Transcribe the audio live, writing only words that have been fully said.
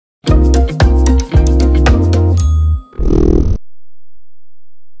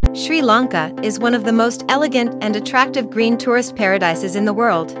Sri Lanka is one of the most elegant and attractive green tourist paradises in the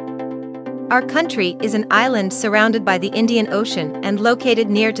world. Our country is an island surrounded by the Indian Ocean and located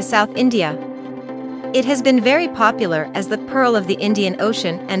near to South India. It has been very popular as the pearl of the Indian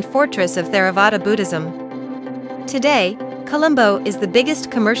Ocean and fortress of Theravada Buddhism. Today, Colombo is the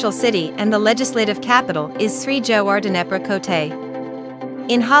biggest commercial city and the legislative capital is Sri Jawaharlal Kotte.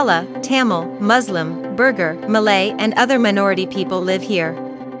 In Hala, Tamil, Muslim, Burgher, Malay and other minority people live here.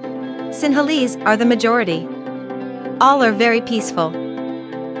 Sinhalese are the majority. All are very peaceful.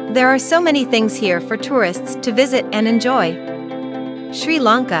 There are so many things here for tourists to visit and enjoy. Sri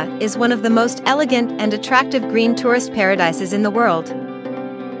Lanka is one of the most elegant and attractive green tourist paradises in the world.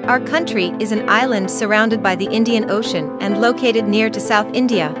 Our country is an island surrounded by the Indian Ocean and located near to South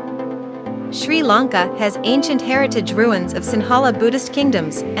India. Sri Lanka has ancient heritage ruins of Sinhala Buddhist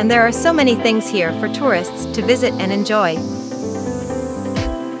kingdoms, and there are so many things here for tourists to visit and enjoy.